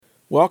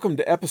Welcome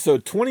to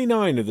episode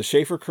 29 of the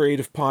Schaefer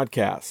Creative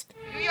Podcast.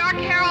 New York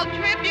Herald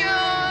Tribune!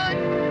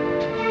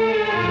 New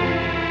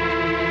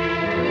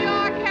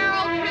York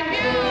Herald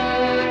Tribune!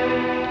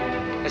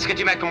 Est-ce que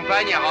tu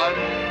m'accompagnes, Harold?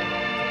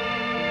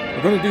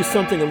 We're going to do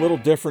something a little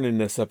different in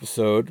this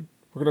episode.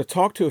 We're going to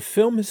talk to a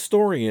film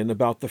historian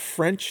about the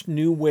French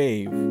New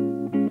Wave.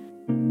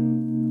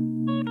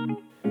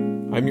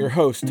 I'm your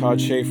host,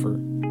 Todd Schaefer.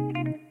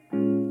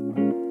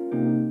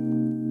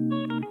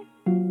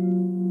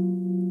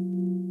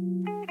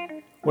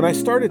 When I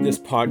started this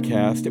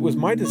podcast, it was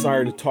my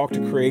desire to talk to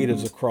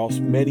creatives across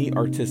many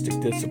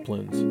artistic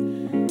disciplines.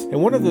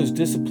 And one of those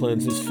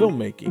disciplines is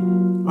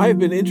filmmaking. I have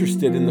been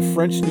interested in the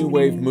French New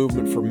Wave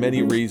movement for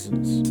many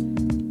reasons.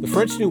 The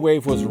French New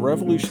Wave was a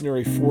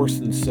revolutionary force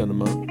in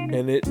cinema,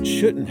 and it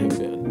shouldn't have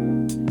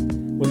been.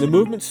 When the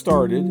movement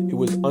started, it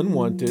was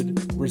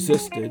unwanted,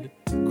 resisted,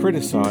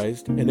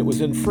 criticized, and it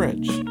was in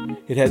French.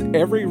 It had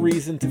every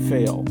reason to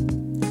fail.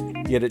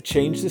 Yet it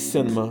changed the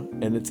cinema,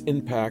 and its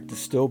impact is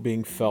still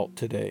being felt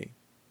today.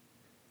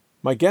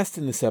 My guest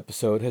in this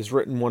episode has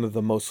written one of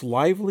the most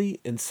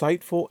lively,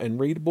 insightful, and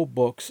readable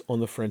books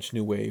on the French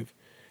New Wave,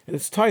 and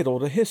it's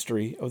titled A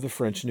History of the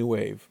French New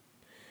Wave.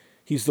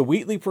 He's the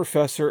Wheatley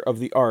Professor of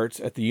the Arts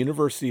at the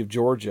University of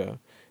Georgia,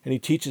 and he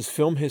teaches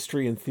film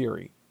history and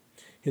theory.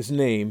 His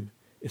name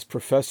is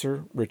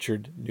Professor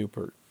Richard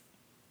Neupert.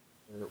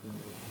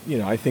 You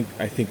know, I think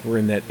we're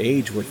in that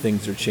age where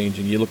things are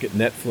changing. You look at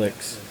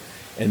Netflix.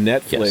 And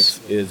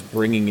Netflix is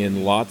bringing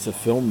in lots of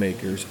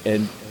filmmakers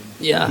and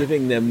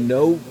giving them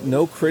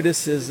no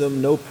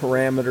criticism, no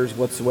parameters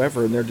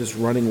whatsoever, and they're just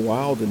running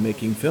wild and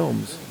making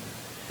films.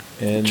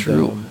 And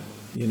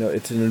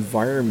it's an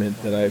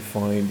environment that I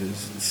find is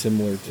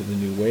similar to the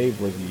New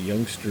Wave, where the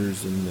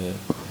youngsters and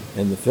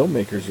the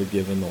filmmakers are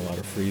given a lot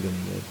of freedom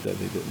that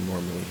they didn't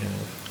normally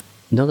have.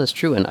 No, that's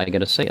true, and I got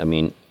to say, I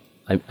mean,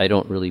 I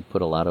don't really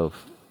put a lot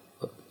of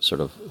sort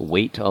of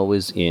weight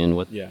always in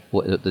what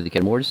the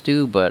Academy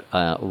do, but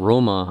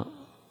Roma,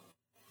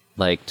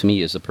 like, to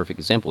me, is a perfect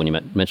example. When you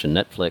mentioned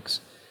Netflix,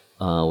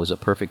 was a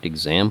perfect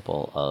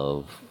example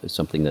of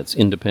something that's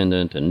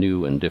independent and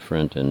new and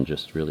different and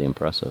just really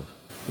impressive.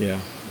 Yeah.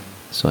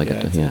 So I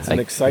got to, it's an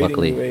exciting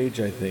new age,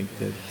 I think,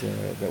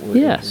 that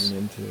we're entering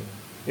into.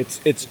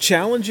 It's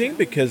challenging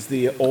because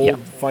the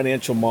old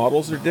financial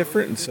models are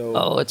different, and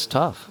so it's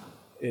tough.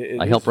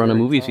 I help run a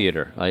movie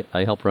theater.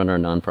 I help run our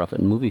nonprofit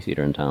movie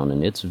theater in town,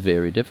 and it's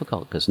very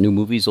difficult because new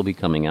movies will be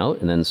coming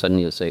out, and then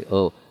suddenly you'll say,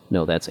 oh,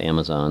 no, that's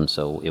Amazon,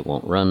 so it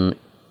won't run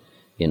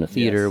in a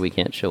theater. We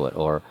can't show it.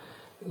 Or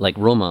like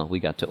Roma, we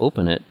got to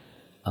open it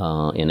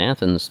in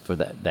Athens for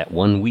that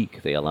 1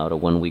 week. They allowed a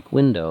 1 week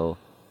window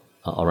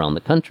around the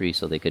country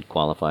so they could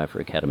qualify for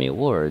Academy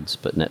Awards,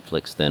 but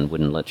Netflix then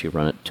wouldn't let you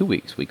run it 2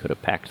 weeks. We could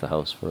have packed the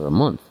house for a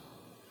month.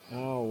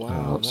 Oh,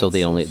 wow. So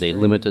they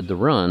limited the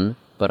run.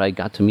 But I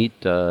got to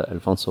meet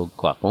Alfonso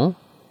Cuarón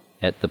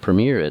at the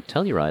premiere at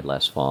Telluride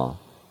last fall.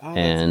 Oh,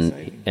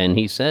 and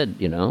he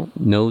said,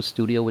 no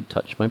studio would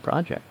touch my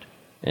project.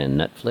 And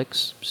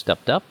Netflix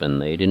stepped up,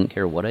 and they didn't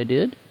care what I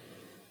did.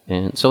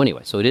 And so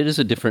anyway, so it is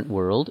a different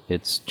world.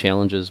 It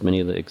challenges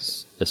many of the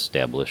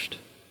established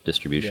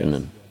distribution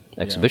and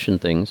exhibition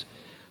things.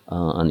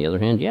 On the other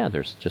hand,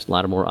 there's just a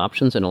lot more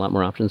options, and a lot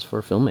more options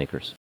for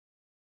filmmakers.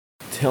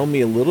 Tell me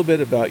a little bit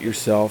about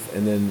yourself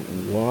and then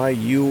why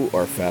you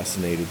are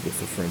fascinated with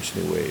the French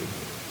New Wave.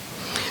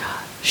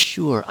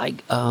 Sure. I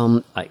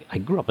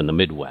grew up in the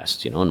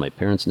Midwest, and my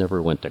parents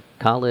never went to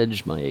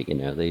college.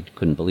 They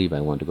couldn't believe I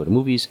wanted to go to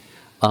movies.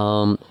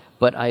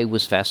 But I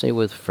was fascinated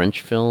with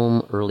French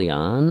film early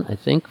on, I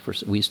think.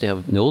 We used to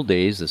have, in the old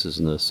days, this is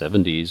in the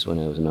 70s when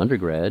I was an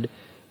undergrad,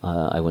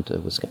 I went to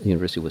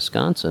University of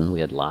Wisconsin. We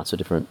had lots of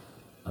different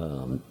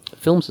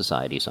film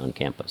societies on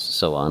campus.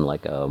 So on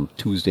like a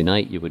Tuesday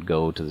night, you would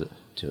go to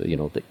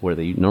where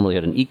they normally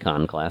had an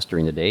econ class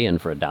during the day, and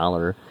for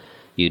 $1,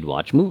 you'd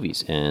watch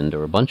movies, and there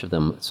were a bunch of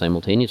them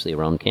simultaneously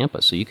around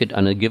campus. So you could,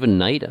 on a given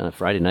night, on a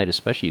Friday night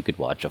especially, you could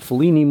watch a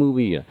Fellini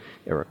movie, a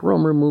Eric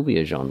Rohmer movie,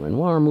 a Jean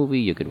Renoir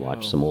movie. You could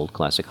watch some old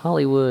classic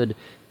Hollywood,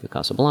 the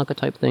Casablanca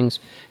type things.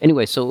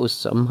 Anyway, so it was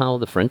somehow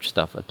the French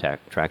stuff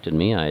attracted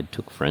me. I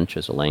took French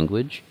as a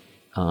language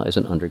as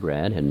an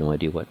undergrad, had no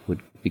idea what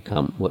would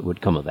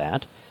come of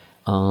that.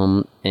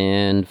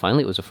 And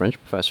finally, it was a French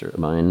professor of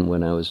mine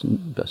when I was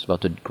just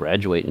about to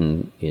graduate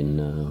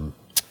in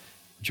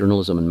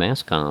journalism and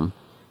mass comm,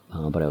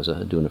 but I was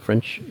doing a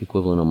French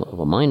equivalent of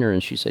a minor,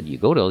 and she said, you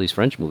go to all these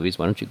French movies,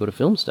 why don't you go to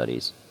film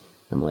studies?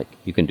 I'm like,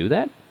 you can do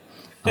that?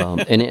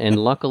 And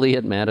luckily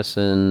at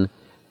Madison,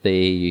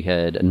 they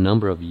had a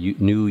number of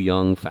new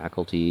young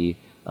faculty.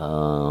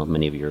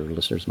 Many of your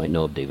listeners might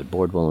know of David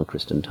Bordwell and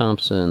Kristen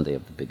Thompson. They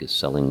have the biggest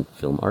selling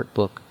film art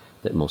book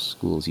that most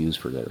schools use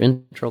for their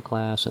intro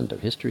class and their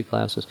history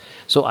classes.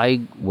 So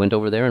I went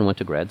over there and went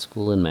to grad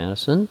school in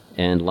Madison,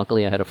 and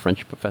luckily I had a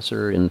French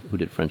professor who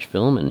did French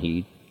film, and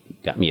he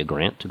got me a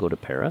grant to go to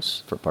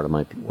Paris for part of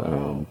my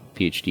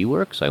PhD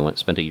work. So I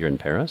spent a year in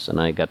Paris, and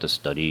I got to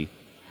study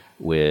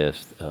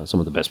with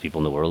some of the best people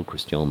in the world,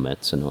 Christian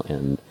Metz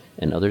and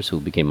others who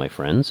became my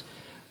friends.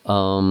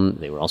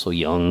 They were also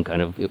young,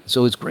 kind of.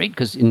 So it's great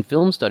because in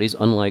film studies,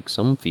 unlike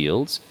some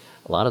fields,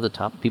 a lot of the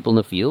top people in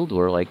the field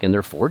were like in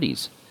their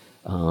 40s,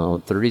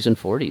 30s and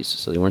 40s.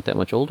 So they weren't that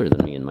much older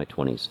than me in my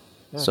 20s.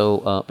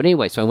 So, but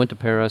anyway, so I went to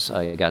Paris.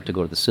 I got to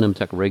go to the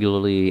Cinematheque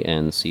regularly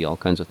and see all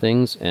kinds of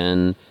things.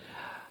 And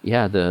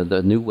yeah,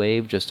 the new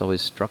wave just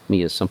always struck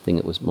me as something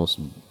that was most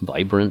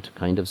vibrant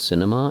kind of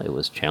cinema. It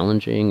was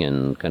challenging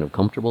and kind of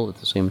comfortable at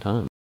the same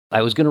time.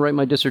 I was going to write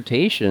my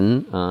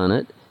dissertation on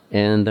it,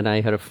 and then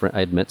I had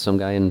I'd met some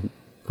guy in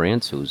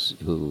France who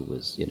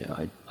was,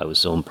 I was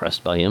so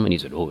impressed by him, and he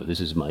said, "Oh, this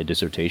is my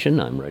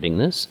dissertation. I'm writing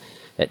this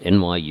at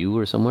NYU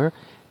or somewhere."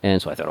 And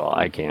so I thought, "Oh,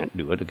 I can't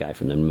do it." A guy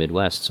from the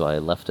Midwest. So I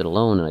left it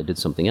alone, and I did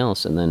something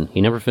else. And then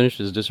he never finished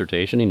his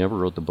dissertation. He never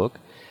wrote the book.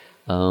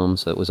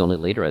 So it was only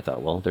later I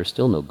thought, well, there's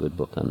still no good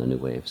book on the new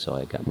wave. So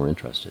I got more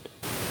interested.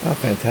 Oh,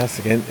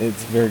 fantastic. And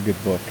it's a very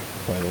good book,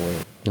 by the way.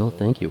 Oh,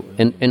 thank you.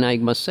 And I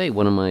must say,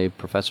 one of my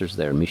professors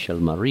there, Michel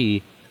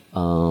Marie,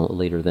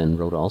 later then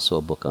wrote also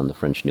a book on the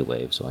French New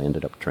Wave. So I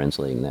ended up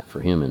translating that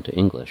for him into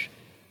English.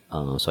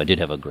 So I did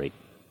have a great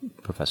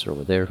professor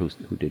over there who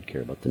did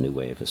care about the new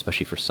wave,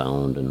 especially for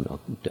sound and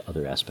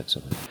other aspects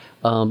of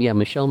it.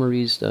 Michel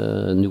Marie's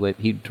new wave,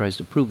 he tries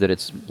to prove that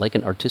it's like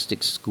an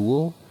artistic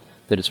school,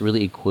 that it's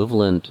really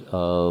equivalent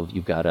of,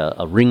 you've got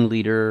a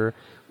ringleader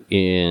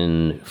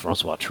in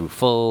Francois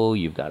Truffaut,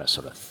 you've got a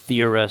sort of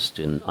theorist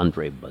in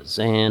André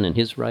Bazin and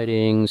his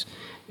writings,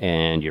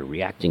 and you're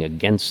reacting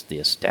against the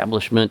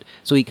establishment.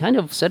 So he kind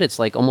of said it's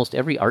like almost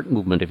every art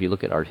movement, if you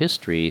look at art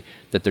history,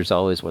 that there's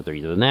always, whether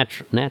you're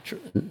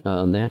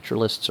the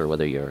naturalists or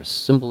whether you're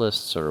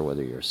symbolists or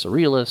whether you're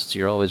surrealists,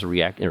 you're always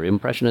reacting, or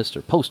impressionists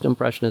or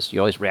post-impressionists,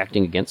 you're always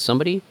reacting against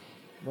somebody.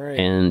 Right.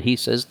 And he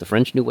says the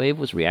French New Wave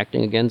was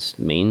reacting against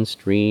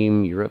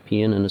mainstream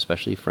European and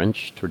especially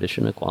French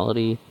tradition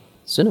equality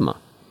cinema,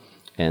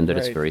 and that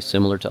it's very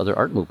similar to other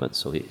art movements.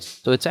 So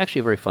it's actually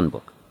a very fun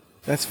book.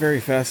 That's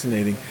very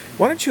fascinating.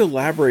 Why don't you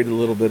elaborate a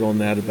little bit on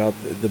that, about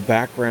the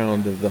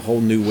background of the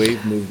whole New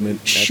Wave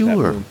movement at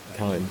that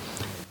time?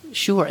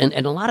 Sure,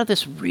 and a lot of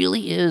this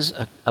really is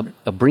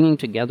a bringing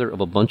together of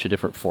a bunch of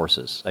different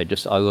forces. I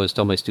always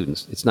tell my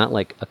students, it's not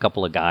like a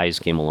couple of guys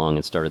came along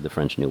and started the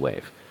French New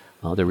Wave.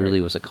 There really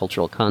was a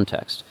cultural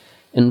context.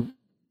 And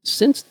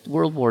since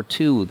World War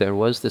II, there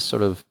was this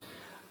sort of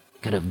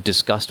kind of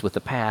disgust with the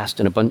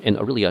past and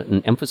really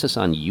an emphasis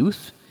on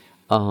youth.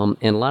 And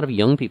a lot of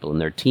young people in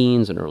their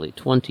teens and early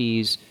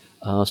 20s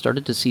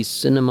started to see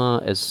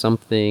cinema as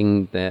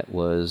something that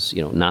was,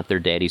 not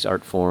their daddy's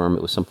art form.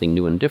 It was something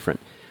new and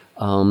different.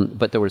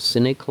 But there were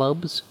cine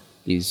clubs,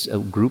 these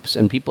groups,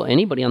 and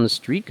anybody on the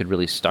street could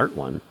really start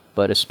one.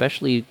 But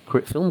especially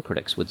film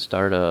critics would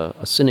start a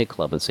cine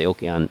club and say,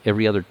 okay, on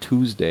every other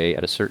Tuesday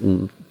at a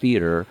certain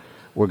theater,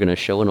 we're going to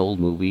show an old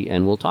movie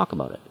and we'll talk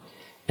about it.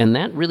 And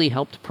that really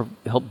helped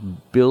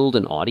build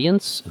an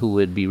audience who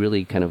would be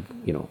really kind of,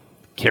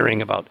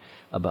 caring about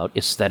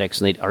aesthetics,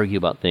 and they'd argue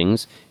about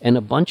things. And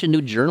a bunch of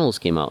new journals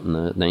came out in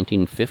the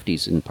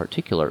 1950s in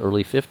particular,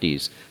 early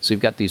 50s. So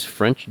you've got these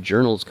French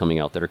journals coming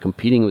out that are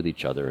competing with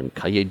each other, and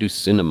Cahiers du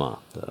Cinéma,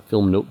 the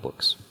film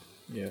notebooks.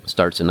 Yeah.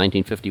 Starts in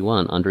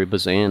 1951. André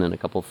Bazin and a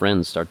couple of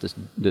friends start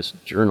this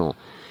journal.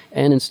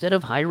 And instead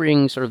of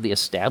hiring sort of the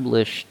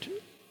established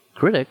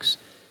critics,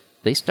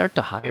 they start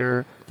to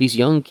hire these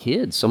young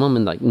kids, some of them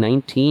in like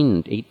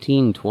 19,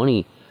 18,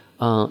 20,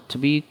 to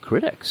be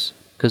critics.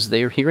 Because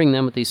they're hearing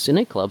them at these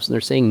cine clubs and they're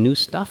saying new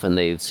stuff, and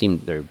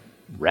they're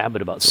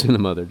rabid about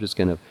cinema. They're just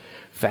kind of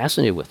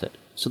fascinated with it.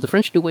 So the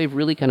French New Wave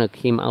really kind of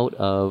came out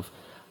of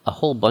a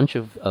whole bunch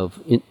of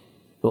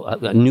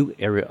a new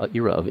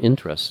era of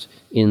interest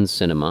in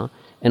cinema,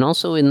 and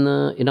also in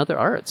other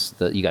arts.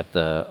 You got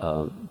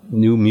the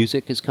new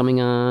music is coming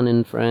on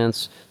in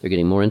France. They're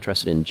getting more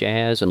interested in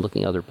jazz and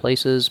looking at other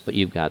places. But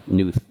you've got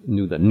the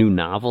new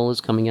novel is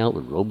coming out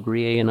with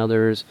Robbe-Grillet and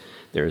others.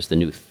 There's the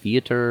new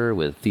theater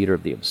with Theater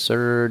of the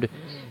Absurd,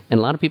 and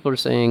a lot of people are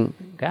saying,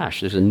 "Gosh,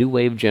 there's a new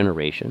wave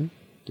generation.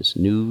 This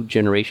new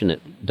generation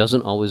that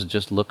doesn't always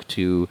just look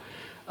to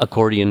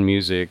accordion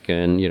music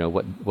and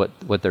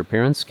what their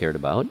parents cared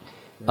about."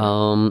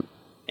 Right.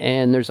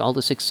 And there's all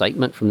this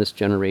excitement from this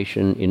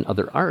generation in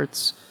other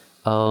arts,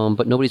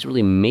 but nobody's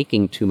really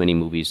making too many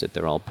movies that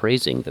they're all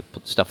praising. The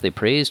stuff they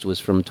praised was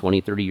from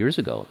 20, 30 years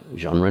ago.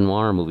 Jean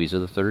Renoir movies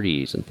of the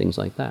 30s and things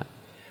like that.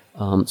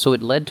 So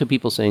it led to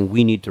people saying,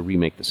 we need to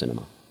remake the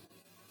cinema.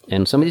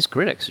 And some of these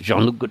critics,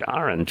 Jean-Luc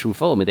Godard and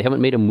Truffaut, they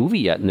haven't made a movie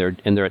yet,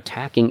 and they're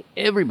attacking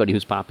everybody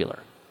who's popular.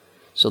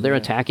 So they're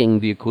attacking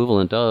the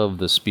equivalent of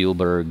the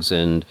Spielbergs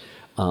and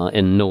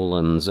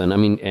Nolans,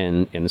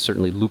 and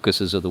certainly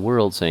Lucases of the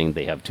world, saying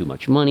they have too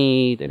much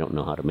money, they don't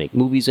know how to make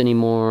movies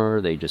anymore,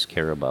 they just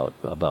care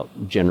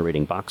about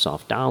generating box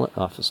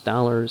office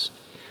dollars,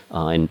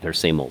 and their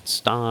same old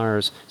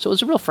stars. So it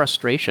was a real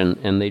frustration,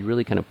 and they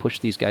really kind of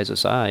pushed these guys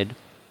aside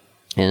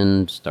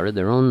and started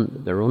their own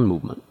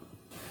movement.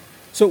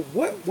 So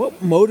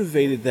what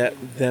motivated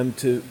them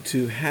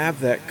to have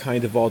that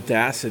kind of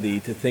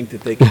audacity to think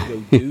that they could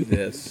go do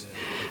this?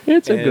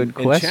 It's a good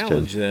question. And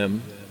challenge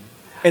them.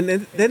 And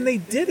then they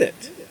did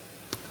it.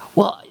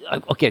 Well,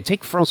 okay,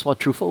 take Francois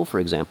Truffaut, for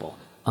example.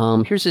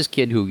 Here's this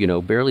kid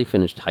who, barely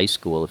finished high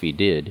school, if he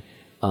did,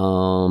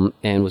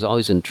 and was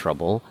always in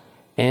trouble.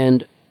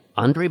 And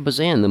Andre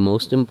Bazin, the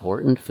most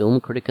important film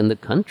critic in the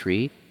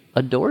country,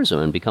 adores him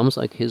and becomes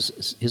like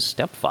his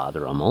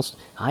stepfather almost,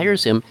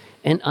 hires him.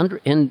 And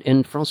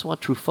Francois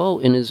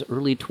Truffaut, in his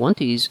early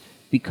 20s,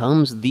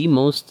 becomes the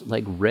most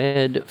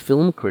read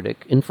film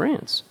critic in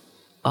France.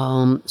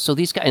 So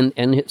these guys,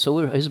 and so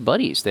are his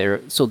buddies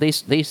there. So they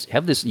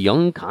have this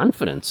young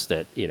confidence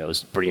that,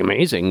 is pretty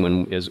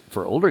amazing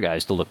for older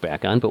guys to look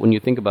back on. But when you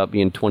think about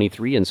being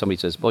 23 and somebody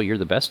says, well, you're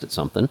the best at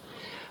something.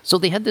 So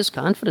they had this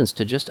confidence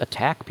to just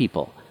attack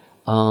people.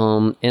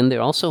 And they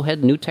also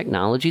had new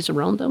technologies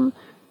around them.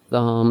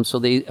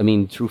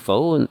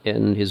 Truffaut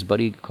and his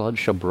buddy Claude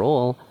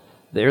Chabrol,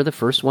 they're the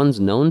first ones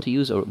known to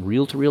use a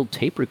reel-to-reel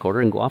tape recorder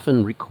and go off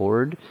and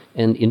record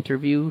and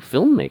interview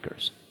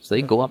filmmakers. So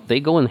they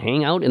go and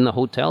hang out in the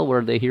hotel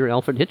where they hear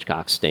Alfred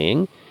Hitchcock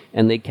staying,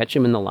 and they catch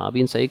him in the lobby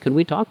and say, "Could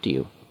we talk to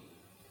you?"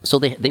 So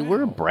they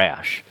were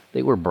brash.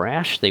 They were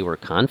brash. They were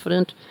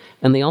confident,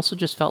 and they also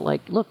just felt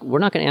like, look, we're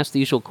not going to ask the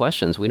usual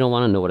questions. We don't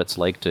want to know what it's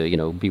like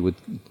to be with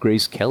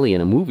Grace Kelly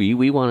in a movie.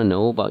 We want to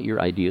know about your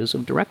ideas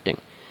of directing.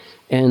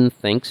 And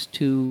thanks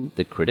to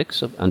the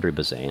critics of Andre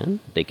Bazin,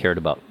 they cared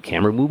about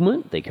camera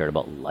movement, they cared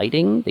about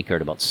lighting, they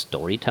cared about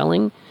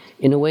storytelling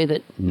in a way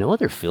that no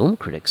other film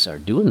critics are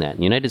doing that. In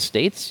the United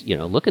States,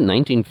 look at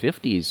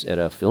 1950s at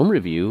a film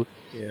review,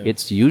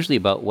 it's usually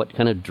about what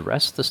kind of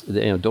dress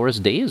Doris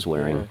Day is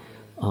wearing.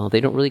 Yeah.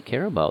 They don't really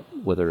care about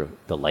whether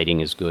the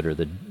lighting is good or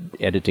the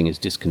editing is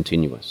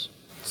discontinuous.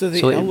 So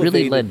it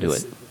really led to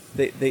it.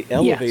 They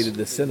elevated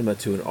the cinema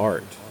to an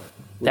art.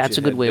 That's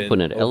a good way of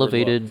putting it.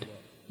 Elevated.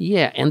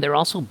 Yeah, and they're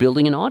also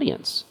building an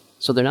audience.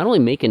 So they're not only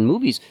making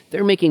movies,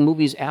 they're making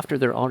movies after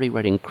they're already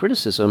writing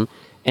criticism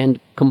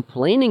and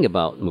complaining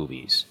about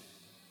movies.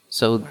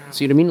 So,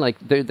 see what I mean? Like,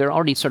 they're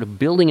already sort of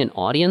building an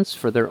audience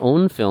for their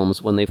own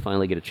films when they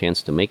finally get a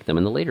chance to make them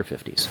in the later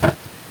 50s.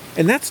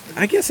 And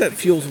I guess that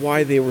fuels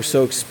why they were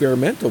so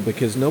experimental,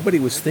 because nobody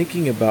was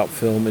thinking about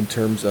film in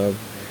terms of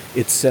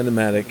its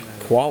cinematic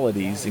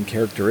qualities and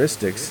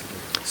characteristics.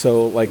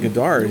 So, like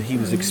Godard, he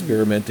was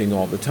experimenting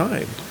all the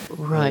time.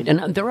 Right,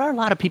 and there are a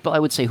lot of people, I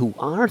would say, who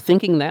are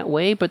thinking that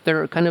way, but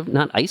they're kind of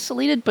not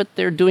isolated, but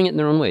they're doing it in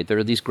their own way. There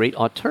are these great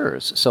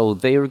auteurs, so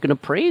they are going to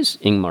praise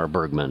Ingmar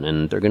Bergman,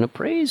 and they're going to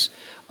praise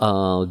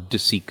De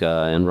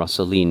Sica and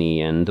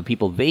Rossellini, and the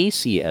people they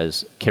see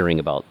as caring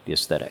about the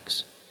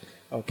aesthetics.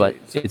 Okay, but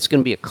it's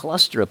going to be a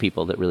cluster of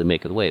people that really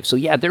make the wave. So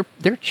yeah,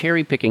 they're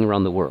cherry picking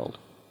around the world.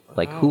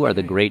 Like, who are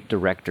the great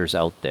directors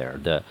out there?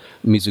 The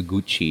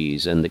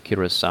Mizoguchis and the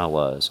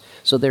Kurosawas.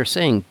 So they're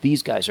saying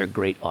these guys are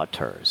great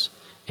auteurs.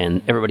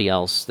 And everybody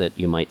else that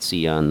you might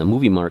see on the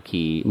movie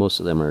marquee, most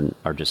of them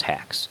are just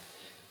hacks.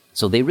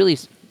 So they really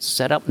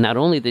set up, not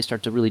only they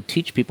start to really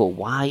teach people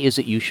why is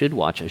it you should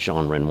watch a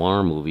Jean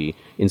Renoir movie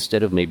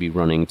instead of maybe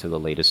running to the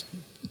latest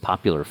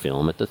popular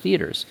film at the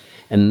theaters.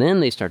 And then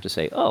they start to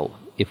say, oh,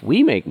 if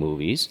we make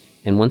movies,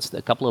 and once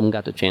a couple of them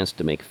got the chance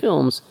to make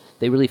films,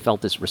 they really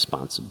felt this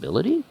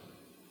responsibility.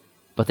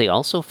 But they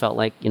also felt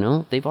like,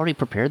 they've already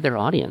prepared their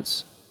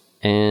audience.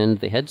 And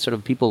they had sort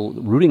of people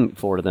rooting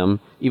for them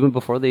even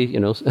before they,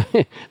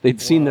 they'd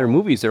seen their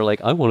movies. They're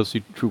like, I want to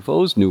see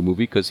Truffaut's new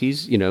movie because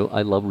he's,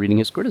 I love reading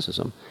his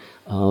criticism.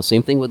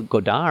 Same thing with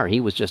Godard. He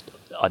was just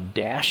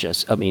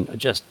audacious. I mean,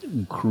 just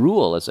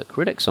cruel as a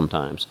critic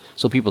sometimes.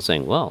 So people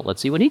saying, well,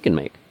 let's see what he can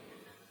make.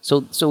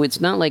 So it's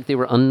not like they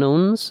were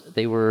unknowns.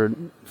 They were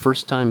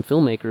first-time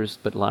filmmakers,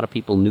 but a lot of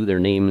people knew their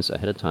names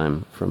ahead of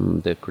time from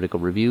the critical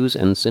reviews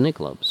and cine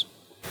clubs.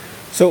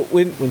 So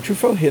when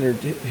Truffaut entered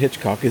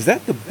Hitchcock, is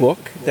that the book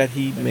that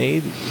he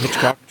made,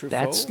 Hitchcock Truffaut?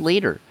 That's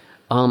later.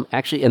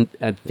 Actually, and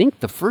I think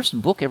the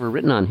first book ever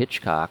written on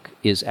Hitchcock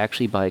is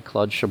actually by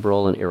Claude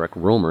Chabrol and Eric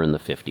Romer in the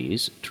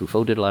 50s.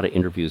 Truffaut did a lot of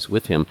interviews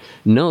with him.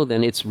 No,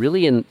 then it's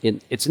really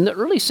it's in the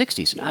early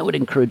 60s, and I would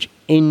encourage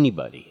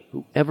anybody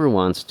who ever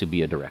wants to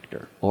be a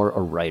director or a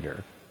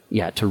writer,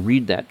 to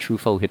read that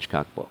Truffaut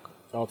Hitchcock book.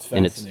 Oh, it's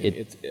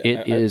fascinating.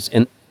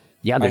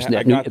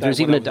 There's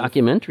even a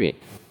documentary.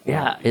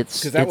 Yeah,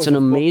 it's an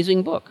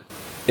amazing book.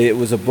 It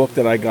was a book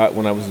that I got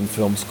when I was in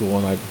film school,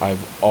 and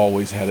I've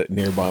always had it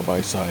nearby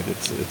my side.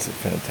 It's a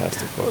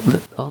fantastic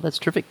book. Oh, that's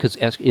terrific! Because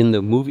in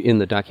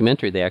the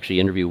documentary, they actually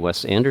interview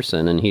Wes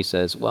Anderson, and he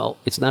says, "Well,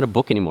 it's not a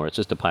book anymore; it's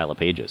just a pile of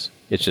pages.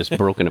 It's just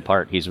broken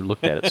apart. He's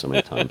looked at it so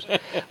many times."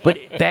 But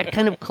that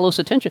kind of close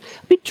attention.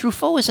 I mean,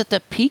 Truffaut is at the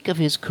peak of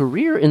his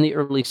career in the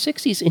early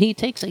 '60s, and he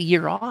takes a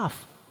year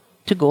off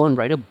to go and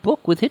write a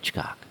book with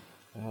Hitchcock.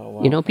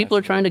 Oh, wow, people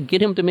are trying to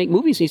get him to make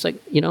movies. And he's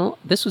like,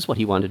 this is what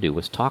he wanted to do,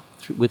 was talk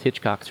with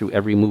Hitchcock through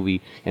every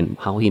movie and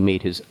how he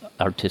made his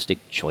artistic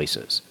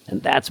choices.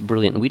 And that's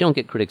brilliant. And we don't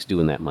get critics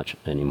doing that much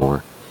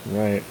anymore.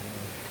 Right.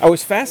 I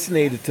was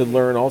fascinated to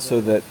learn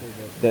also that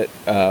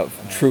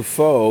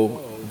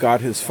Truffaut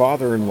got his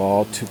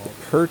father-in-law to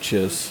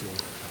purchase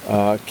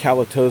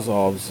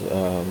Kalatozov's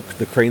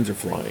The Cranes Are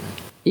Flying.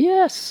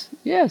 Yes.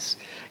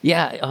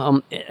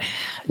 Yeah.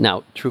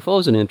 Now,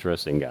 Truffaut's an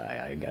interesting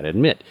guy, I got to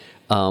admit.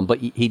 But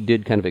he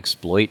did kind of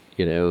exploit,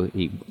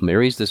 he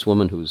marries this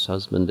woman whose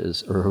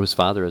whose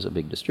father is a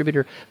big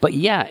distributor. But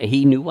yeah,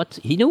 he knew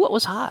what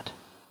was hot.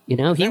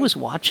 He was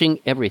watching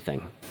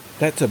everything.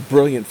 That's a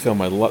brilliant film.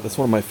 That's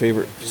one of my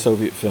favorite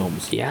Soviet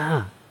films.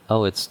 Yeah.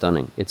 Oh, it's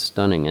stunning. It's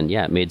stunning. And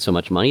yeah, it made so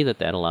much money that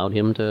allowed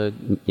him to,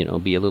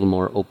 be a little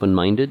more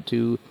open-minded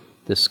to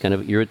this kind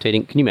of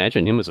irritating. Can you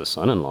imagine him as a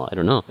son-in-law? I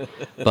don't know.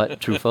 But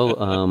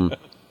Truffaut,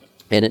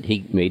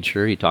 he made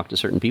sure he talked to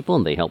certain people,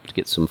 and they helped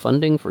get some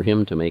funding for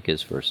him to make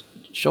his first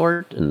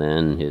short, and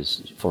then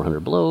his 400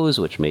 Blows,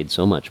 which made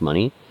so much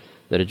money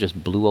that it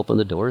just blew open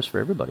the doors for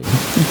everybody.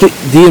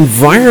 The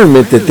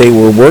environment that they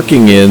were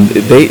working in,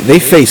 they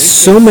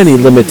faced so many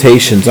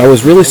limitations. I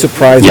was really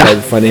surprised by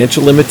the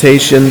financial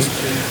limitations,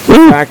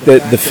 the fact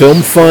that the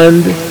film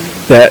fund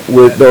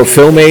or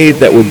film aid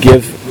that would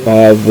give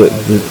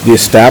the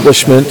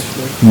establishment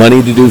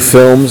money to do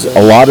films,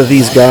 a lot of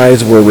these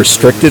guys were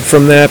restricted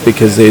from that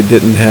because they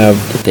didn't have...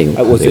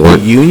 Was it a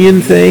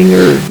union thing?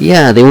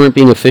 Yeah, they weren't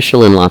being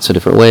official in lots of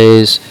different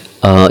ways.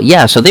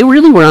 So they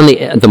really were on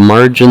the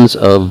margins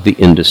of the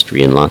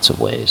industry in lots of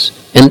ways.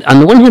 And on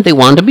the one hand, they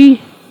wanted to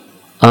be.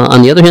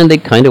 On the other hand, they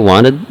kind of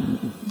wanted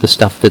the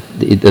stuff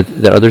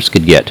that others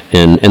could get.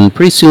 And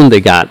pretty soon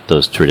they got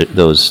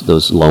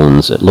those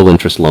loans,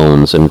 low-interest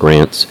loans and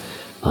grants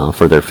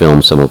for their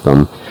films, some of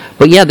them.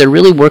 But yeah, they're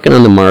really working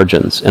on the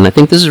margins. And I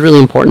think this is really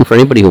important for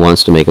anybody who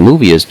wants to make a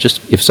movie, is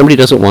just if somebody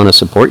doesn't want to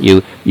support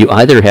you, you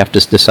either have to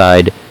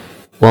decide,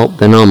 well,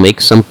 then I'll make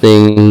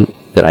something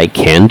that I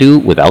can do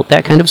without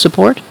that kind of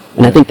support.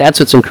 And I think that's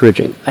what's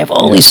encouraging. I have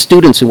all these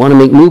students who want to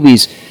make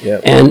movies,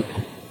 and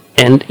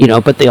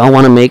but they all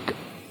want to make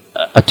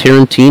a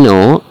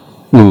Tarantino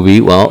movie.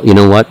 Well, you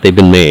know what? They've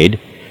been made.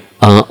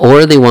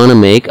 Or they want to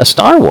make a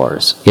Star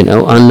Wars,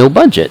 on no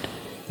budget.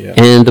 Yeah.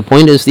 And the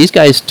point is, these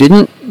guys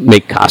didn't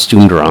make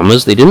costume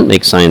dramas. They didn't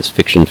make science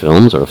fiction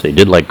films, or if they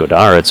did, like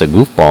Godard, it's a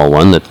goofball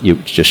one that you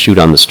just shoot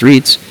on the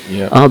streets.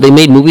 Yeah. They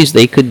made movies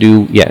they could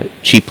do,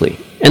 cheaply.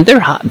 And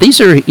these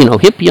are,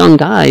 hip young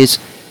guys.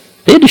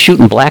 They had to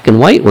shoot in black and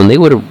white when they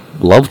would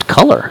have loved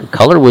color.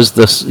 Color was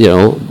this,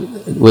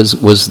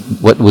 was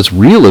what was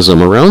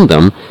realism around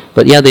them.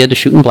 But yeah, they had to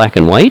shoot in black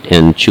and white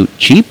and shoot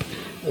cheap,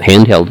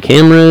 handheld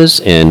cameras,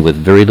 and with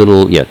very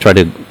little, try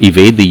to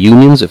evade the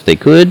unions if they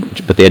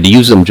could, but they had to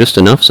use them just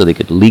enough so they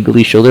could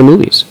legally show their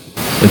movies.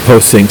 And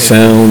post-sync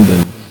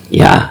sound.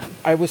 Yeah.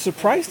 I was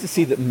surprised to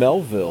see that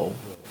Melville,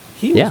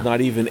 he was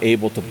not even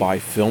able to buy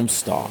film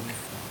stock.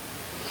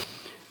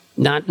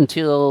 Not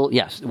until,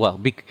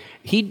 what's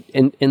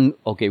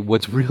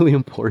really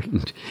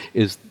important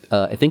is,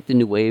 I think the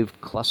New Wave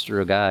cluster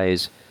of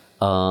guys,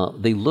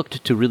 they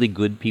looked to really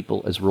good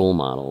people as role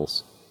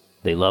models.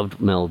 They loved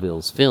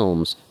Melville's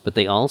films, but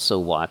they also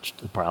watched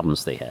the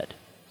problems they had.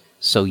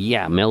 So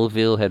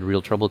Melville had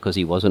real trouble because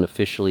he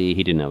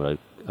didn't have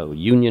a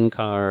union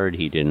card,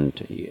 he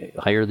didn't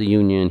hire the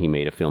union, he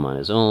made a film on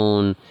his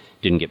own,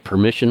 didn't get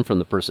permission from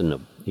the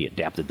person he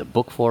adapted the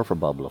book for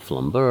Bob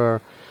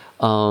Laflambeur.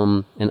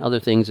 And other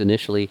things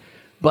initially.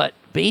 But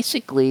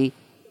basically,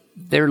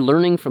 they're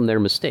learning from their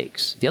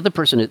mistakes. The other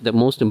person, the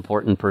most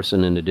important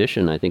person in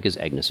addition, I think, is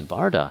Agnes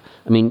Varda.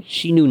 I mean,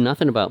 she knew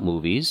nothing about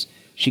movies.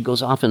 She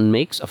goes off and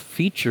makes a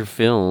feature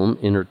film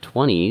in her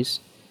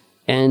 20s.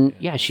 And,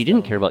 she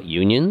didn't care about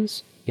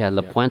unions.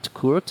 La Pointe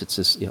Courte, it's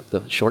this,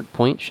 the short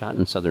point shot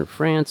in southern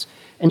France.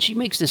 And she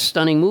makes this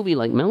stunning movie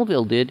like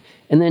Melville did.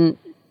 And then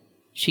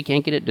she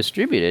can't get it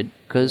distributed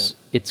because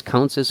it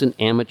counts as an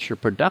amateur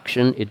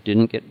production. It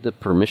didn't get the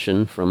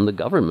permission from the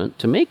government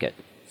to make it,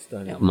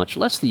 much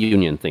less the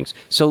union things.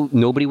 So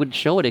nobody would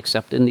show it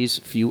except in these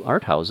few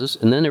art houses.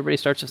 And then everybody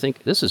starts to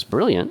think, this is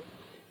brilliant.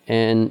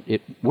 And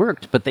it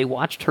worked. But they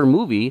watched her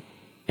movie,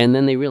 and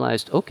then they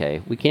realized,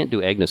 okay, we can't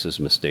do Agnes's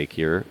mistake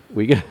here.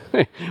 We got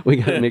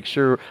to make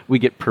sure we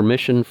get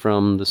permission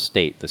from the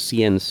state. The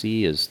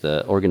CNC is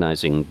the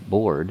organizing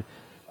board.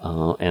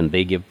 And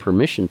they give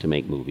permission to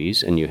make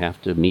movies, and you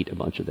have to meet a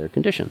bunch of their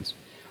conditions.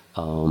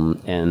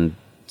 And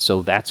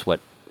so that's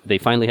what they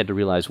finally had to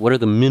realize, what are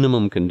the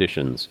minimum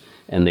conditions?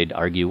 And they'd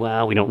argue,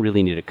 well, we don't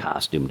really need a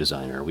costume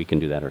designer. We can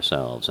do that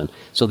ourselves. And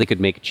so they could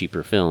make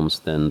cheaper films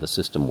than the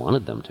system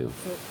wanted them to.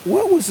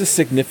 What was the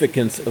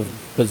significance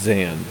of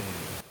Bazin?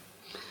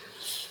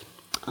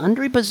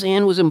 Andre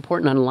Bazin was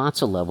important on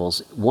lots of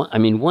levels.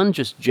 One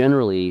just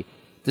generally,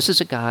 this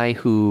is a guy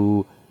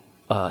who,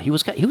 he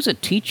was a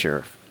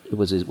teacher. It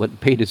was what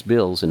paid his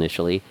bills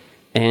initially,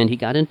 and he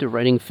got into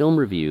writing film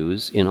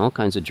reviews in all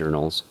kinds of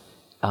journals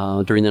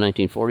during the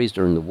 1940s,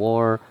 during the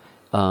war.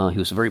 He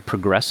was very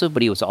progressive,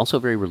 but he was also a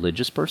very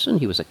religious person.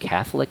 He was a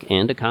Catholic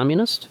and a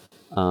communist,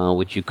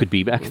 which you could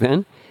be back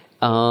then.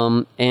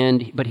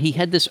 But he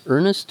had this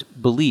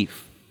earnest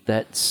belief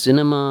that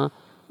cinema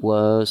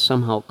was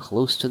somehow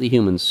close to the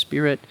human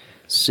spirit.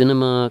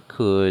 Cinema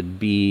could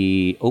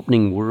be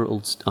opening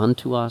worlds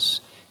onto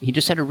us. He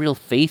just had a real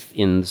faith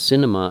in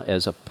cinema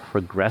as a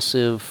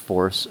progressive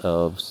force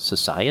of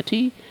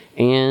society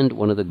and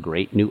one of the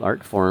great new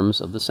art forms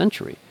of the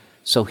century.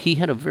 So he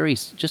had a very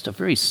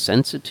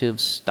sensitive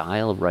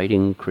style of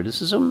writing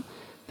criticism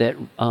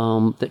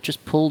that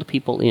just pulled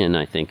people in,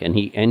 I think. And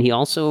he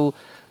also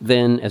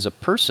then, as a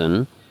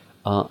person,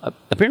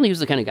 apparently he was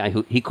the kind of guy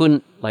who he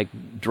couldn't like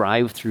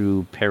drive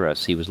through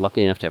Paris. He was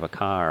lucky enough to have a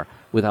car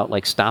without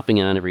like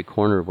stopping on every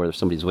corner where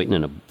somebody's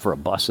waiting for a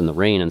bus in the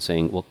rain and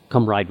saying, "Well,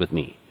 come ride with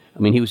me." I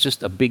mean, he was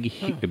just a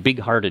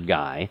big-hearted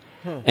guy,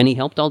 and he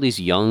helped all these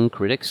young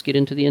critics get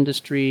into the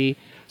industry.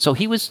 So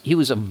he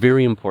was a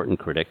very important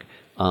critic.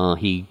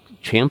 He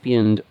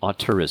championed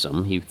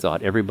auteurism. He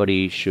thought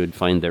everybody should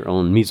find their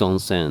own mise en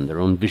scène, their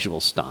own visual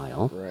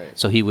style. Right.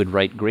 So he would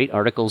write great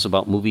articles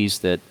about movies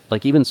that,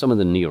 like even some of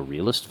the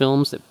neorealist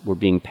films that were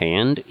being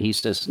panned, he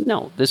says,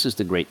 no, this is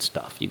the great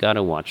stuff. You got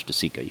to watch De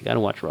Sica. You got to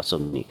watch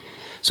Rossellini.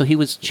 So he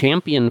was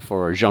champion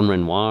for Jean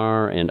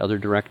Renoir and other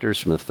directors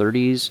from the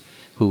 30s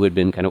who had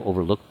been kind of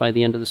overlooked by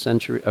the end of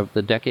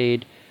the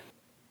decade.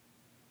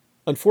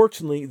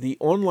 Unfortunately, the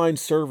online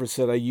service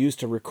that I used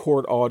to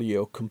record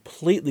audio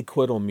completely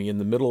quit on me in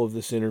the middle of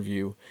this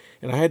interview,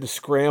 and I had to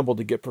scramble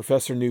to get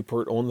Professor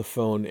Newport on the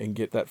phone and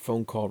get that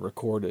phone call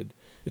recorded.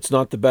 It's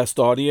not the best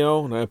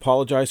audio, and I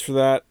apologize for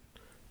that,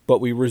 but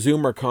we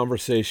resume our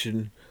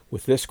conversation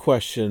with this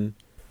question: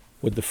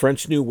 would the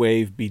French New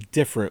Wave be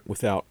different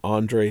without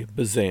Andre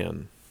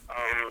Bazin?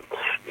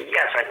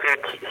 Yes, I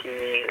think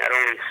he not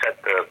only set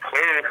the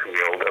playing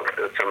field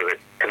of some of the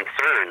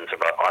concerns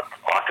about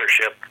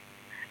authorship,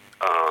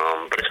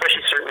 but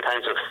especially certain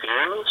kinds of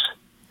themes.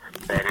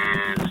 That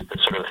is, the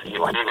sort of, he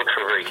looked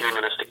for very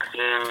humanistic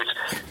themes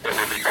that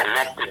would be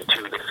connected to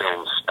the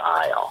film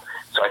style.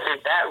 So I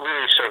think that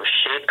really sort of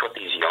shaped what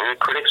these young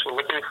critics were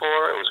looking for.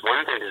 It was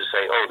one thing to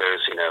say, oh,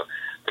 there's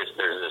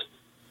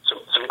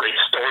some great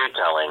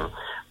storytelling,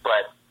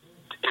 but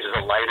is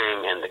the lighting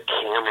and the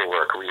camera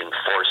work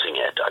reinforcing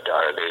it?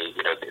 Are they,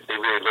 they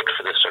really looked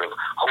for this sort of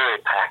whole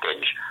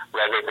package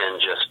rather than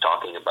just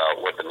talking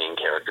about what the main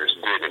characters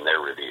did in their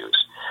reviews.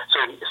 So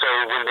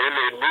when they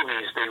made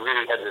movies, they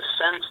really had the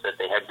sense that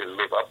they had to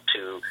live up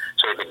to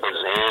sort of the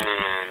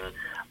Bazinian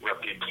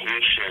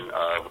reputation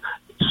of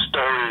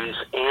stories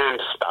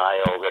and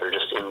style that are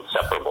just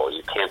inseparable.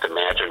 You can't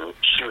imagine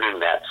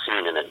shooting that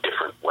scene in a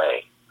different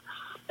way.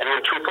 And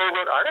when Truffaut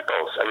wrote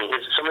articles, I mean,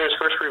 some of his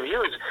first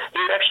reviews, he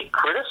would actually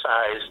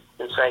criticize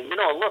and say,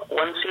 look,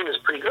 one scene is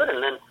pretty good,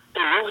 and then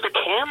they move the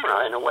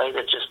camera in a way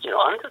that just,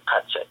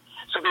 undercuts it.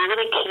 So they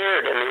really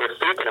cared, and they were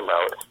thinking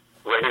about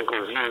writing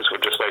reviews were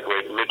just like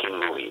making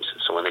movies.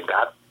 So when they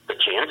got the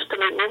chance to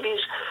make movies,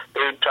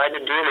 they tried to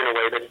do them in a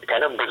way that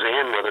kind of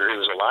Bazin, whether he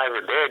was alive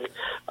or dead,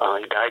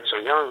 he died so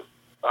young,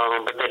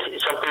 but that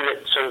something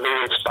that sort of they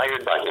were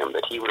inspired by him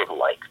that he would have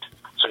liked.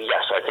 So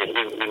yes, I think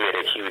he made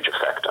a huge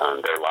effect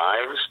on their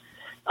lives,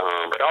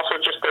 but also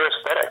just their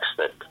aesthetics,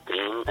 that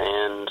theme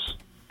and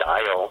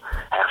style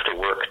have to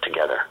work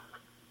together.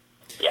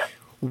 Yeah.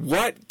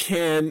 What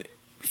can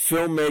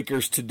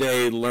filmmakers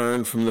today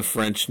learn from the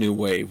French New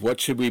Wave? What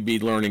should we be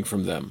learning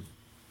from them?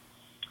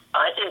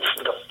 I think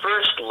the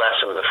first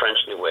lesson of the French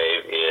New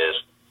Wave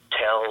is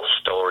tell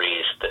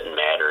stories that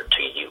matter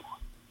to you.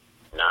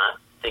 Not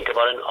think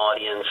about an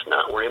audience,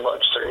 not worry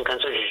about certain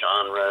kinds of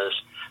genres.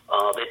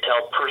 They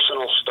tell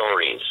personal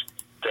stories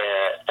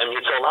that, so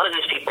a lot of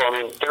these people,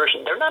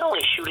 they're not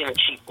only shooting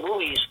cheap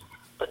movies,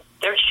 but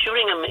they're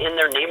shooting them in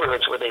their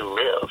neighborhoods where they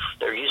live.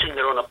 They're using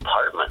their own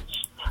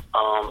apartments.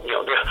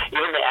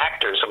 Even the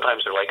actors,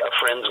 sometimes they're like a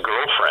friend's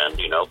girlfriend,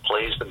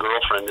 plays the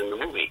girlfriend in the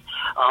movie.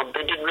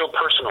 They did real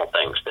personal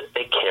things that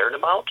they cared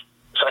about.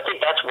 So I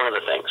think that's one of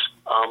the things.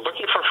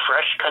 Looking for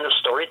fresh kind of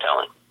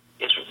storytelling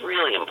is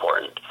really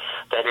important.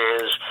 That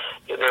is,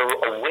 they're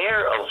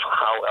aware of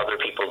how other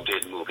people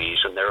did movies,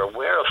 and they're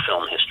aware of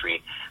film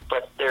history,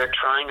 but they're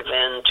trying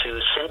then to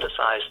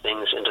synthesize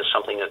things into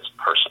something that's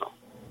personal.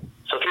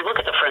 So if you look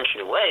at the French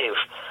New Wave,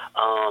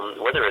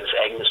 whether it's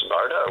Agnes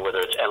Varda or whether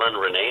it's Hélène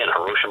René and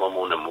Hiroshima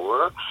Mon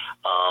Amour,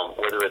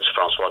 whether it's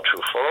François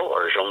Truffaut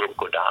or Jean-Luc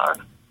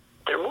Godard,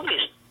 their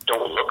movies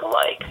don't look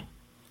alike,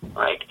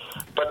 right?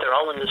 But they're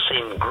all in the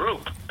same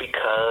group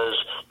because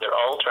they're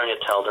all trying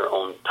to tell their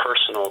own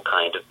personal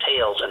kind of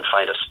tales and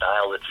find a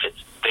style that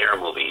fits their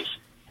movies.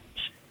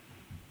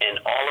 And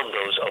all of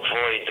those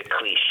avoid the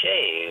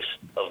cliches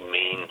of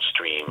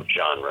mainstream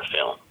genre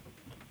film.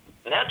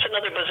 And that's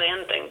another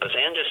Bazin thing.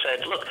 Bazin just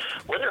said, look,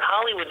 whether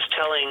Hollywood's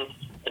telling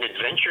an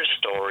adventure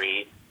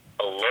story,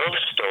 a love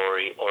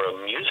story, or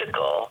a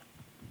musical,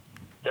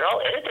 they're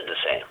all edited the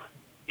same.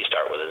 You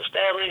start with an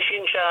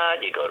establishing shot,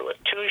 you go to a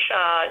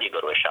two-shot, you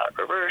go to a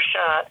shot-reverse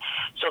shot.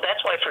 So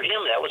that's why for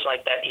him that was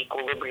like that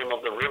equilibrium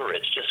of the river.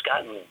 It's just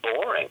gotten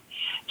boring.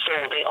 So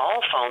they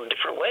all found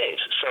different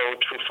ways. So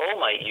Truffaut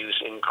might use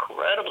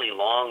incredibly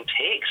long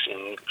takes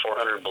in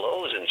 400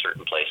 blows in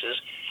certain places,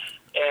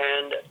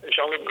 and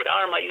Jean-Luc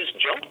Godard might use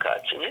jump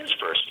cuts in his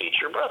first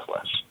feature,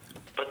 Breathless.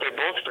 But they're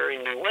both very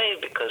new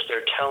wave because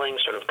they're telling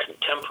sort of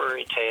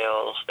contemporary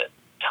tales that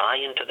tie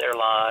into their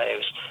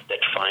lives, that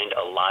find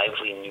a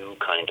lively new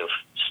kind of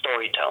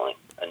storytelling,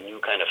 a new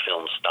kind of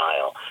film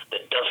style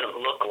that doesn't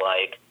look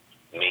like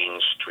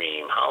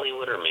mainstream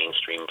Hollywood or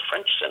mainstream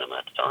French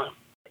cinema at the time.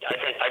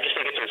 I just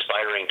think it's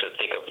inspiring to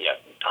think of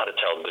how to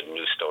tell good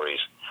news stories,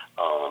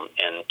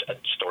 and a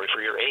story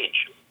for your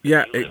age.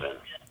 Yeah, you live in.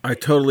 I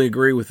totally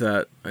agree with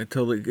that. I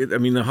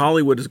mean, the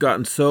Hollywood has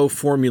gotten so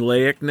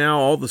formulaic now.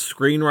 All the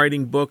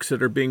screenwriting books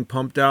that are being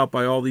pumped out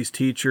by all these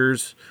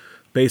teachers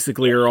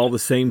basically are all the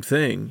same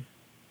thing.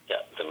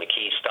 Yeah, the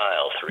McKee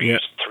style, three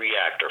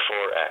act or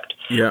 4 act.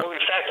 Yeah. Well,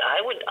 in fact,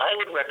 I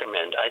would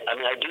recommend. I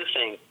mean, I do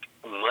think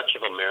much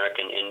of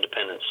American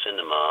independent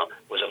cinema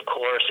was, of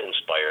course,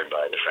 inspired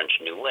by the French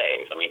New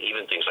Wave. I mean,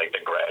 even things like The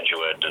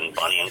Graduate and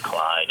Bonnie and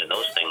Clyde and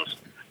those things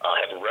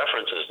have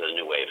references to the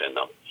New Wave in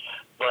them.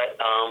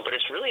 But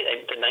it's really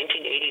the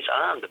 1980s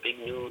on, the big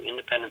new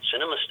independent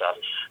cinema stuff.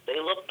 They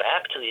look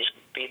back to these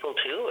people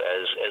too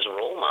as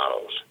role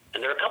models.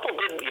 And there are a couple of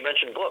good, you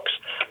mentioned books.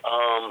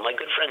 My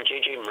good friend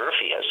J.J.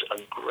 Murphy has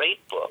a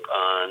great book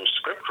on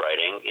script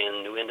writing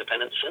in new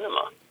independent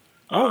cinema.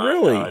 Oh,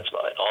 really? It's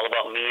all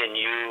about me and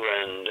you,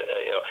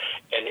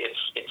 and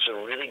it's a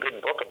really good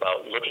book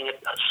about looking at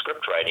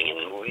script writing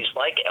in movies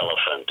like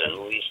Elephant and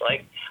movies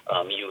like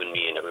You and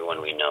Me and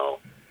Everyone We Know.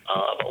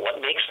 About what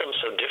makes them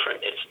so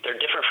different. They're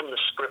different from the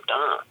script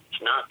on.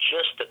 It's not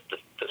just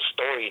the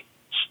story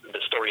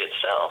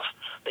itself.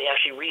 They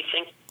actually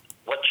rethink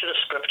what should a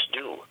script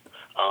do.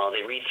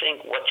 They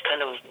rethink what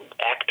kind of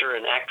actor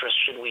and actress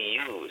should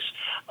we use.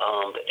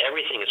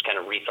 Everything is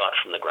kind of rethought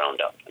from the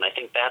ground up, and I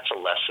think that's a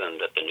lesson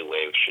that the New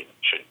Wave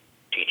should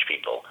teach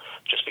people.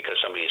 Just because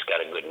somebody's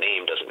got a good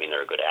name doesn't mean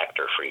they're a good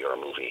actor for your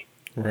movie.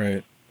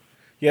 Right.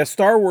 Yeah,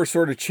 Star Wars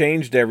sort of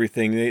changed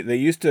everything. They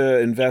used to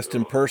invest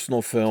in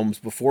personal films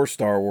before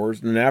Star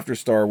Wars, and after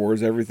Star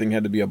Wars, everything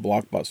had to be a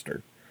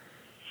blockbuster.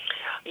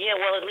 Yeah,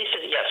 well, at least,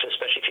 yes,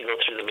 especially if you go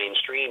through the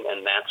mainstream,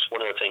 and that's one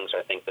of the things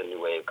I think the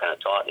New Wave kind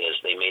of taught is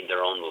they made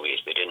their own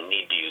movies. They didn't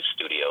need to use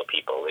studio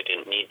people. They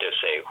didn't need to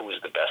say, who's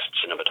the best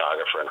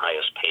cinematographer and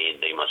highest paid,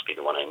 they must be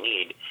the one I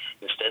need.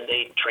 Instead,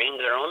 they trained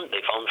their own,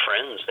 they found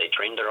friends, they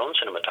trained their own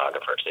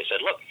cinematographers. They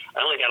said, look, I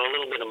only got a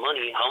little bit of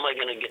money, how am I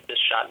going to get this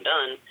shot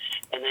done?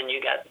 And then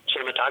you got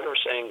cinematographers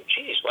saying,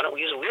 geez, why don't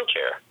we use a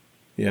wheelchair?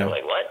 Yeah.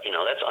 They're like, what?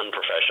 That's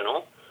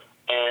unprofessional.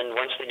 And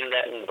once they do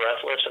that in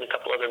Breathless and a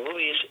couple other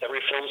movies, every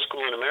film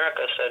school in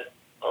America said,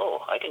 oh,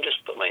 I can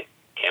just put my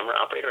camera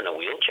operator in a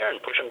wheelchair and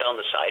push him down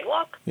the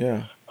sidewalk?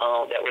 Yeah.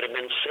 That would have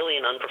been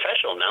silly and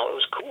unprofessional. Now it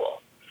was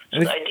cool.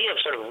 So the idea of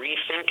sort of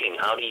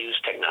rethinking how to use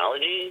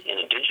technology in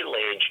a digital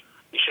age,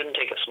 you shouldn't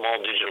take a small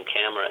digital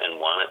camera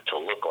and want it to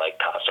look like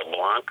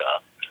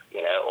Casablanca,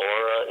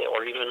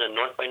 or even a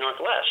North by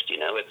Northwest.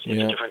 It's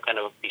a different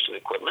kind of piece of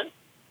equipment.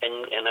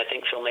 And I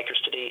think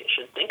filmmakers today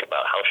should think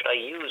about how should I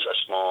use a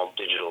small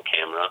digital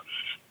camera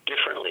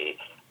differently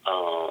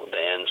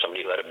than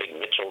somebody who had a big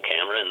Mitchell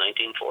camera in the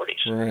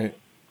 1940s. Right.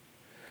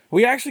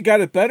 We actually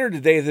got it better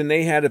today than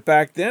they had it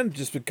back then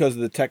just because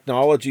the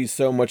technology is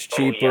so much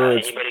cheaper. Oh, yeah.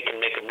 Anybody can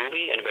make a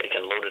movie. Anybody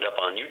can load it up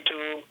on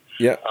YouTube.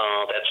 Yeah.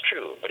 That's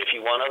true. But if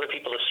you want other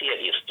people to see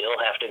it, you still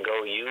have to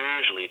go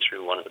usually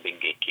through one of the big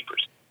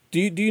gatekeepers. Do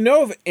you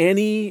know of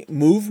any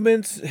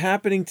movements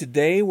happening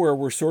today where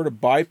we're sort of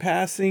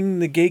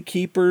bypassing the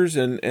gatekeepers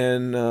and that's a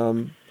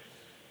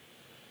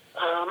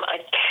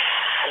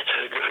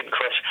good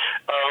question.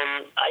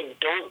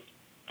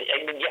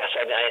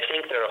 I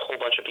think there are a whole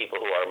bunch of people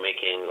who are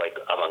making like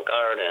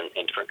avant-garde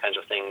and different kinds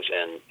of things,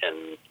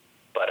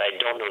 but I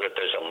don't know that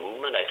there's a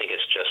movement. I think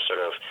it's just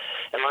sort of,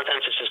 and a lot of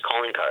times it's just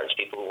calling cards.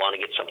 People who want to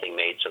get something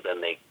made, so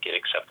then they get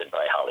accepted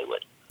by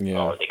Hollywood. Yeah.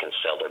 Or they can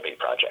sell their big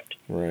project.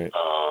 Right.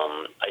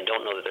 I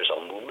don't know that there's a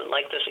movement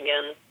like this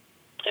again,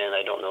 and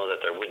I don't know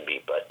that there would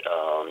be. But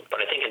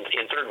I think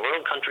in third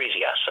world countries,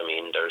 yes. I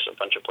mean, there's a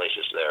bunch of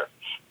places there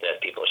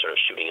that people are sort of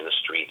shooting in the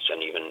streets,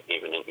 and even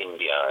in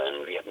India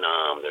and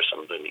Vietnam, there's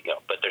some,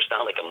 but there's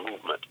not like a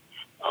movement.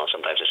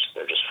 Sometimes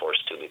they're just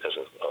forced to because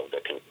of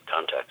the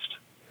context.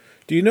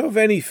 Do you know of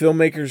any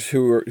filmmakers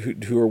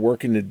who are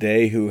working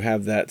today who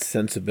have that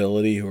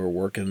sensibility, who are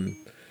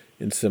working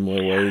in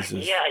similar ways?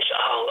 Yes,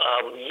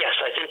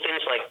 I think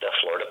things like the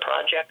Florida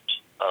Project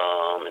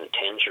and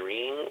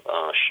Tangerine,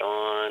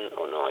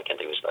 I can't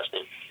think of his last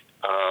name,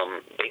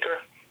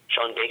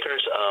 Sean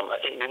Baker's, I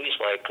think movies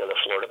like the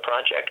Florida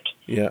Project,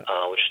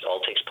 which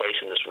all takes place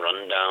in this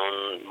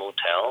rundown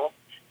motel,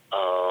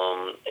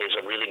 is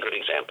a really good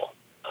example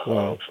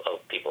of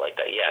people like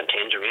that. Yeah, and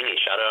Tangerine, he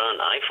shot it on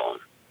an iPhone.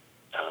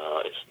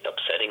 It's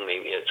upsetting,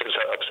 maybe it's an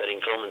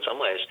upsetting film in some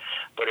ways,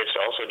 but it's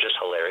also just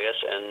hilarious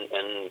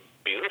and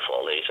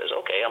beautiful. He says,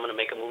 okay, I'm going to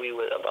make a movie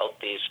about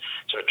these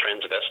sort of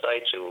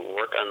transvestites who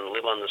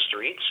live on the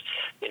streets.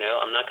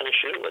 I'm not going to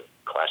shoot it with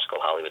classical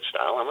Hollywood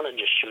style. I'm going to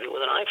just shoot it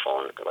with an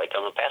iPhone, like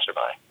I'm a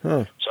passerby.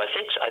 Huh. So I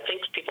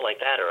think people like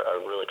that are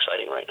real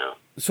exciting right now.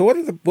 So what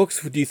are the books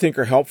do you think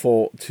are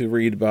helpful to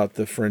read about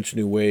the French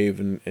New Wave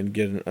and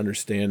get an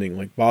understanding,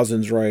 like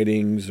Bazin's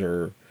writings,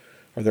 or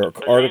are there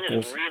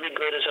articles? It's really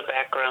good as a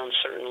background,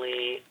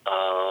 certainly.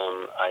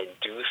 I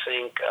do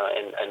think,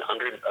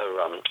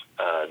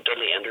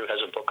 Dudley Andrew has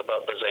a book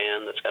about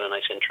Bazin that's got a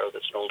nice intro.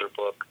 That's an older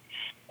book.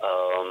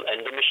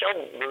 And the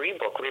Michelle Marie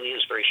book really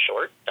is very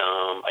short.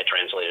 I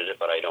translated it,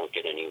 but I don't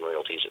get any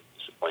royalties at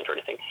this point or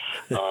anything.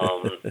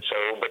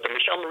 But the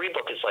Michelle Marie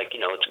book is like,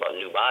 it's about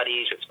new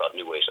bodies, it's about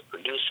new ways of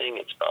producing,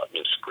 it's about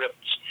new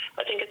scripts.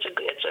 I think it's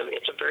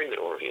a very good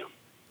overview.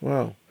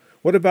 Wow.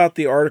 What about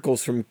the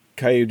articles from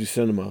Cahiers du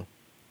Cinema?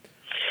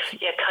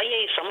 Yeah,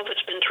 Cahiers, some of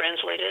it's been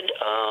translated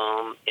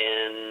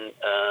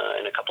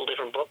in a couple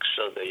different books.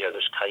 So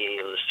there's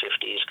Cahiers of the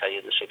 50s,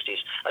 Cahiers of the 60s.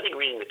 I think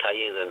reading the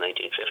Cahiers of the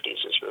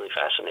 1950s is really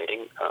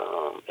fascinating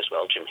as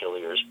well, Jim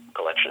Hillier's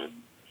collection.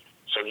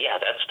 So yeah,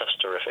 that stuff's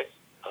terrific.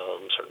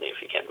 Certainly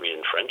if you can't read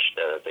in French,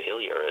 the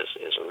Hillier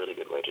is a really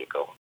good way to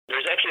go.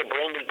 There's actually a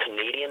brand new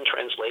Canadian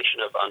translation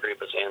of Andre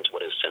Bazin's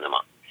What is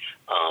Cinema?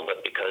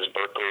 But because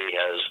Berkeley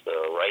has the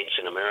rights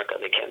in America,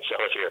 they can't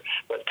sell it here.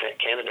 But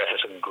Canada has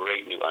a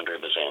great new Andre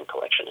Bazin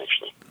collection,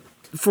 actually.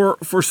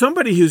 For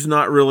somebody who's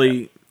not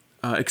really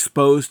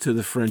exposed to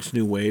the French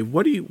New Wave,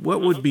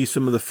 what would be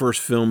some of the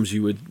first films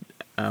you would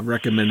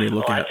recommend they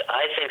look at?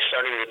 I think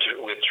starting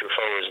with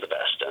Truffaut is the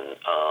best. And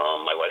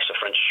my wife's a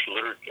French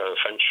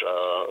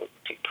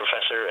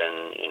professor,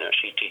 and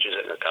she teaches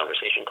it in her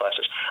conversation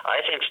classes.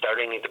 I think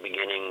starting at the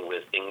beginning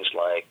with things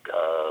like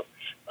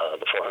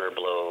The 400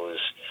 Blows,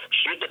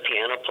 Shoot the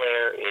Piano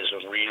Player is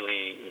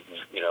really,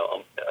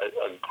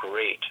 a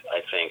great,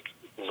 I think,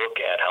 look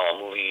at how a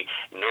movie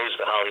knows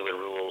the Hollywood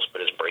rules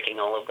but is breaking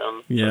all of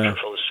them. Yeah.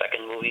 Truffaut's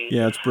second movie.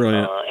 Yeah, it's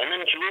brilliant. And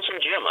then Jules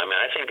and Jim. I mean,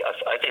 I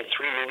think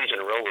 3 movies in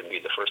a row would be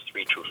the first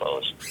 3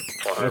 Truffauts: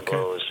 400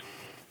 Blows,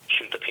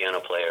 Shoot the Piano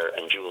Player,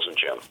 and Jules and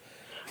Jim.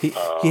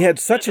 He had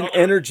such an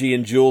energy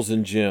in Jules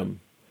and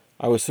Jim.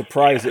 I was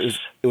surprised. Yes.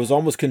 It was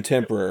almost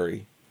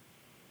contemporary.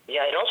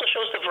 Yeah, it also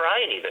shows the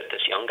variety that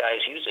this young guy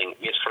is using.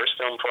 His first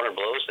film, 400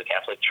 Blows, the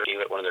Catholic Church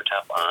gave it one of their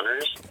top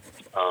honors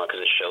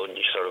because it showed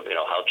sort of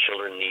how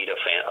children need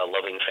a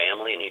loving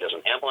family, and he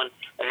doesn't have one.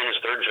 And then his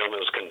third film,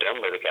 it was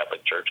condemned by the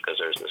Catholic Church because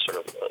there's this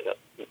sort of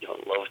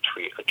love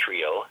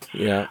trio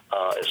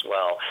as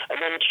well. And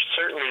then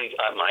certainly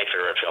my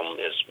favorite film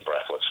is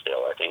Breathless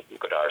still. I think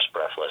Godard's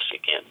Breathless,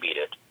 you can't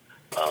beat it.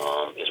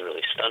 Is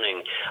really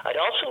stunning. I'd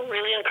also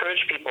really encourage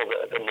people,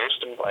 the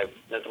most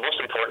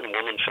important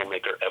woman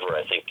filmmaker ever,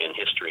 I think, in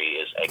history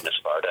is Agnes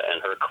Varda,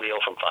 and her Cleo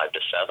from 5 to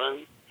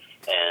 7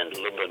 and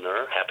Le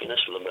Bonheur, Happiness,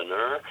 Le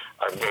Bonheur,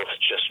 are both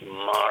just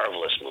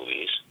marvelous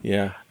movies.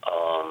 Yeah.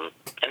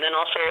 And then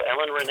also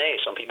Ellen Renee.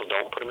 Some people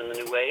don't put him in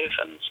the New Wave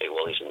and say,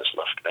 well, he's in this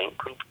left bank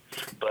group.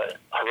 But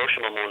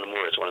Hiroshima Mon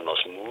Amour is one of the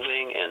most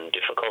moving and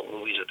difficult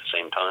movies at the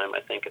same time. I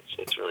think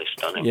it's really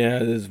stunning.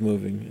 Yeah, it is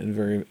moving and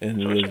very.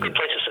 And so it's a good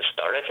places to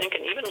start, I think.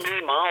 And even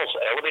Louis Malle's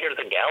Elevator to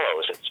the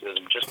Gallows. It was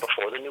just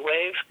before the New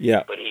Wave.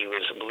 Yeah. But he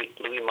was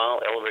Louis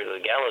Malle, Elevator to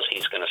the Gallows.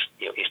 He's going to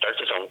he starts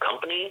his own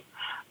company.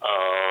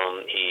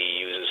 He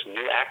uses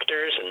new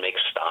actors and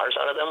makes stars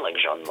out of them, like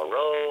Jean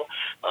Moreau.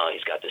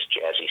 He's got this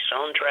jazzy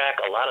soundtrack.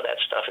 A lot of that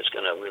stuff is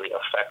going to really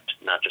affect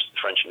not just the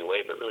French New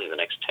Wave, but really the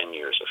next 10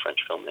 years of French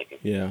filmmaking.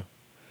 Yeah.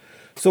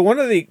 So one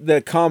of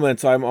the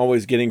comments I'm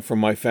always getting from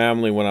my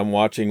family when I'm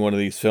watching one of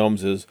these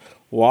films is,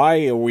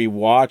 why are we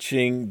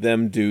watching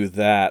them do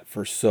that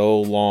for so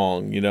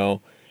long,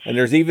 And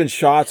there's even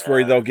shots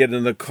where they'll get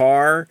in the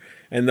car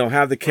and they'll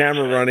have the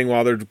camera running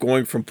while they're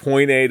going from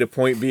point A to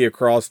point B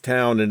across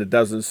town, and it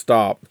doesn't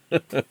stop.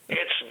 It's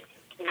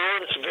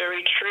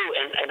very true.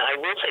 And I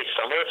will say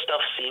some of the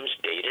stuff seems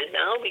dated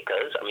now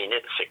because,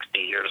 it's 60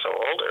 years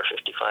old or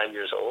 55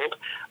 years old.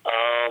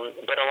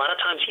 But a lot of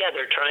times,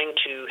 they're trying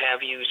to have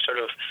you sort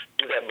of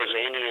do that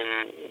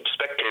Bazanian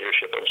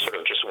spectatorship of sort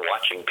of just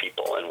watching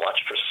people and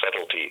watch for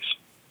subtleties.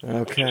 Okay.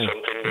 Which is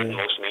something that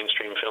most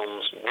mainstream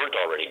films weren't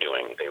already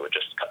doing. They would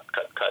just cut.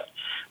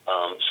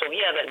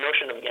 That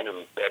notion of,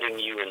 embedding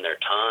you in their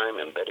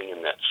time, embedding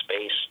in that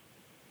space,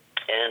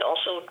 and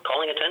also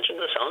calling attention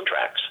to the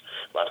soundtracks.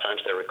 A lot of times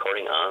they're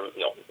recording on,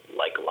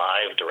 like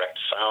live direct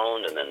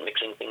sound and then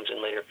mixing things in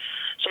later.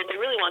 So they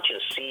really want you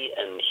to see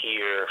and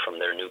hear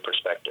from their new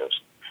perspectives.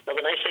 Now,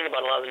 the nice thing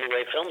about a lot of the New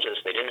Wave films is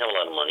they didn't have a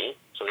lot of money,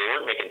 so they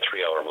weren't making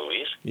 3-hour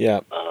movies.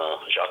 Yeah.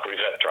 Jacques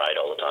Rivette tried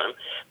all the time.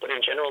 But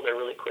in general, they're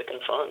really quick and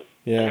fun.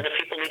 Yeah. And if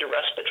people need a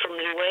respite from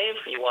the New Wave,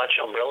 you watch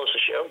Umbrellas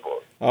of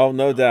Cherbourg. Oh,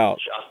 no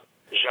doubt.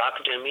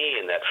 Jacques Demy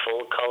in that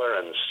full color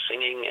and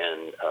singing,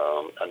 and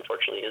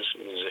unfortunately his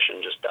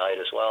musician just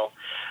died as well.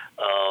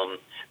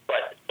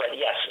 But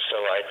yes, so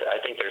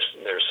I think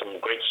there's some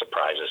great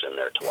surprises in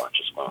there to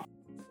watch as well.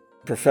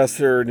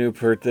 Professor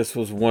Neupert, this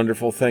was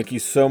wonderful. Thank you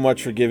so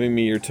much for giving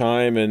me your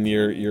time and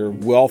your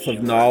wealth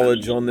of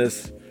knowledge on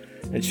this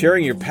and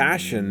sharing your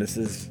passion. This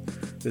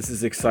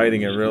is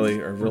exciting. I really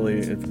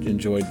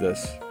enjoyed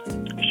this.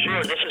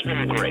 Sure, this has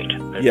been great.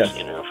 Yes.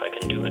 If I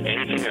can do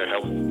anything or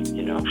help,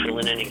 fill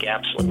in any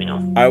gaps, let me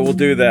know. I will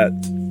do that.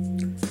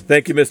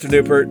 Thank you, Mr.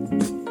 Neupert.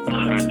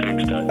 All right,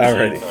 thanks, Doug. All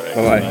righty.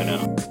 Bye-bye. Bye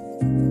now.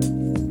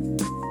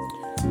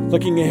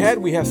 Looking ahead,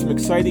 we have some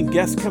exciting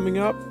guests coming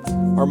up.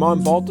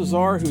 Armand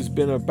Baltazar, who's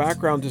been a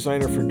background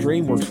designer for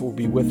DreamWorks, will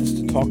be with us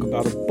to talk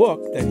about a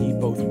book that he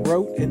both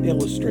wrote and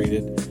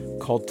illustrated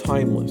called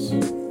Timeless.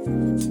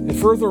 And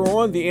further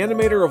on, the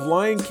animator of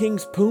Lion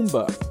King's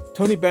Pumbaa,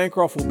 Tony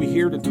Bancroft will be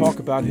here to talk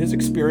about his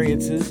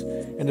experiences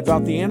and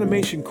about the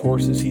animation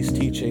courses he's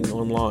teaching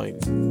online.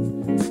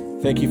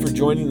 Thank you for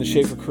joining the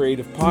Schaefer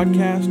Creative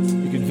Podcast.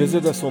 You can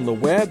visit us on the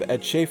web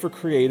at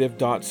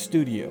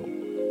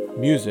schaefercreative.studio.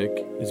 Music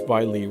is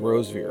by Lee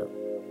Rosevere.